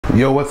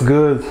Yo, what's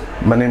good?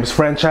 My name is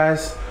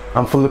Franchise.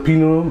 I'm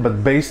Filipino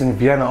but based in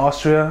Vienna,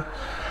 Austria.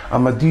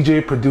 I'm a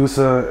DJ,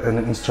 producer, and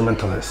an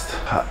instrumentalist.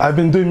 I've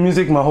been doing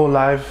music my whole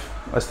life.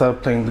 I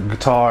started playing the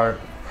guitar,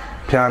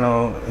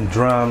 piano, and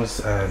drums,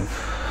 and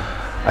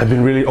I've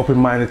been really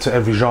open-minded to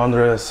every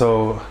genre.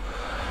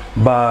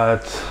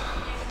 But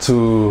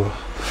to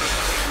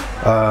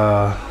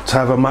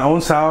have my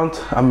own sound,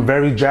 I'm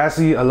very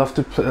jazzy.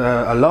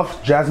 I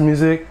love jazz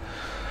music.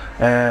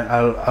 And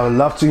I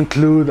love to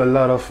include a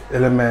lot of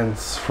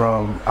elements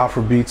from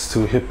Afrobeats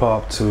to hip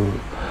hop to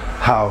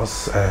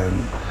house,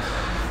 and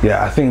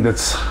yeah, I think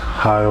that's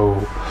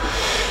how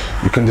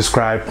you can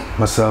describe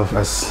myself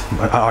as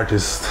an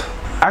artist.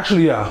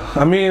 Actually, yeah.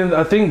 I mean,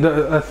 I think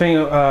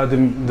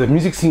the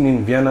music scene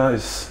in Vienna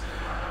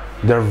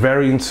they're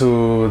very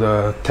into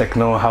the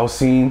techno house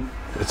scene.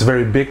 It's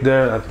very big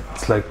there.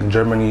 It's like in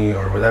Germany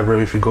or whatever.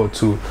 If you go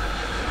to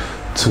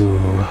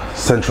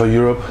Central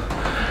Europe.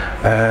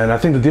 And I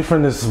think the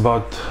difference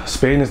about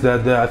Spain is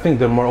that I think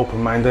they're more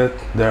open-minded.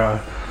 They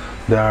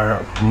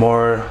are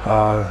more.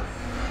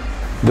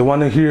 They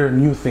want to hear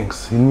new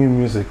things, new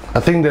music. I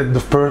think that the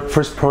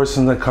first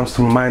person that comes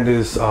to my mind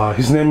is his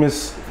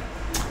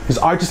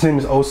artist name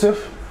is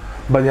Osif,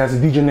 but he has a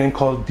DJ name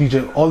called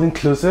DJ All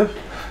Inclusive.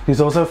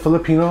 He's also a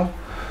Filipino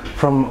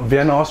from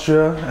Vienna,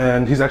 Austria,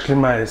 and he's actually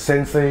my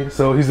sensei.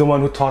 So he's the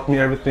one who taught me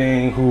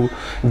everything, who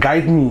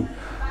guided me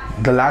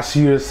the last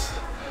years.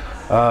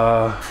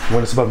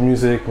 When it's about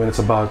music, when it's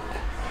about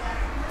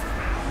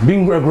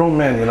being a grown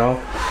man, you know.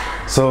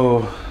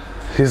 So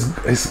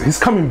he's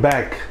coming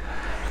back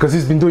because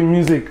he's been doing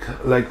music,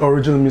 like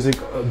original music,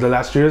 the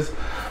last years,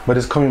 but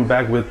he's coming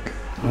back with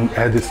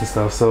edits and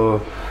stuff.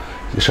 So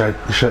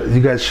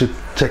you guys should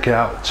check it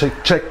out.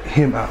 Check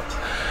him out.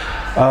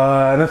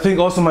 And I think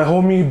also my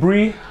homie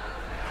Bree,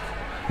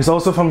 he's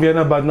also from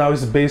Vienna, but now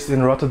he's based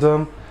in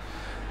Rotterdam.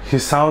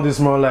 His sound is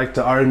more like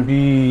the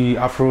R&B,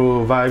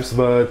 Afro vibes,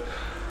 but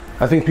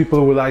I think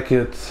people will like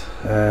it,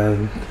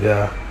 and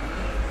yeah.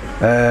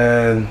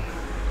 And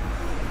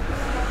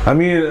I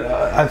mean,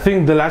 I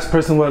think the last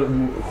person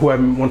who I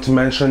want to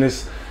mention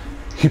is,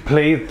 he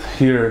played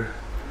here,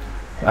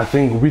 I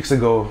think weeks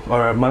ago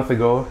or a month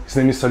ago. His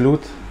name is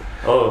Salut.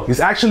 Oh. He's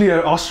actually an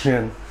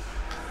Austrian,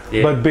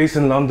 yeah, but based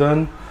in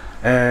London,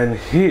 and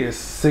he is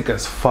sick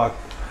as fuck.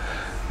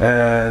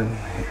 And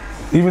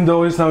even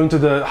though he's now into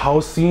the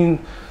house scene,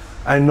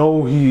 I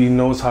know he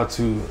knows how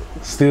to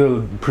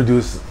still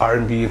produce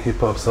R&B and hip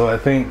hop, so I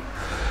think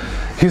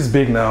he's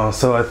big now.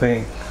 So I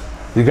think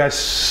you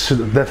guys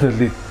should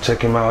definitely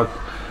check him out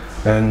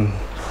and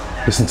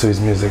listen to his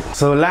music.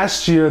 So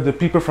last year, the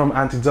people from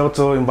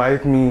Antídoto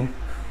invited me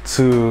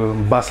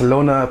to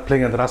Barcelona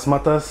playing at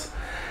Rasmatas,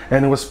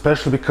 and it was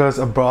special because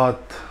I brought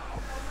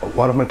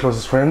one of my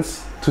closest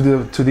friends to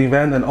the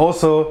event, and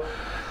also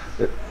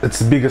it's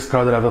the biggest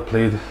crowd that I've ever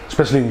played,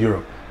 especially in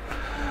Europe.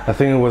 I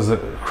think it was a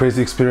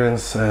crazy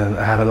experience and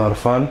I had a lot of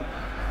fun.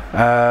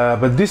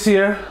 But this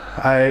year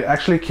I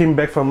actually came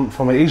back from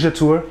an Asia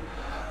tour.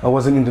 I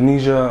was in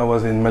Indonesia, I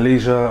was in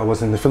Malaysia, I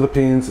was in the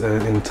Philippines,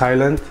 and in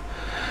Thailand.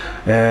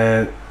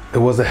 And it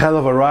was a hell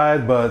of a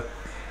ride, but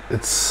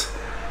it's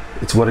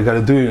what I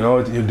gotta do, you know.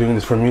 You're doing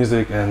this for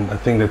music, and I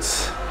think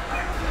that's...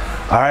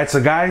 Alright,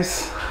 so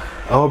guys,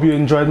 I hope you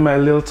enjoyed my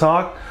little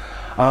talk.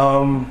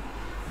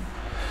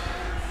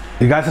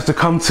 You guys have to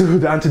come to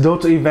the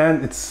Antidoto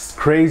event. It's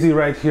crazy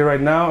right here,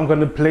 right now. I'm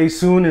gonna play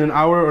soon in an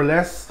hour or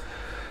less.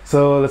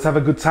 So let's have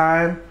a good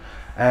time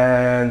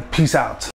and peace out.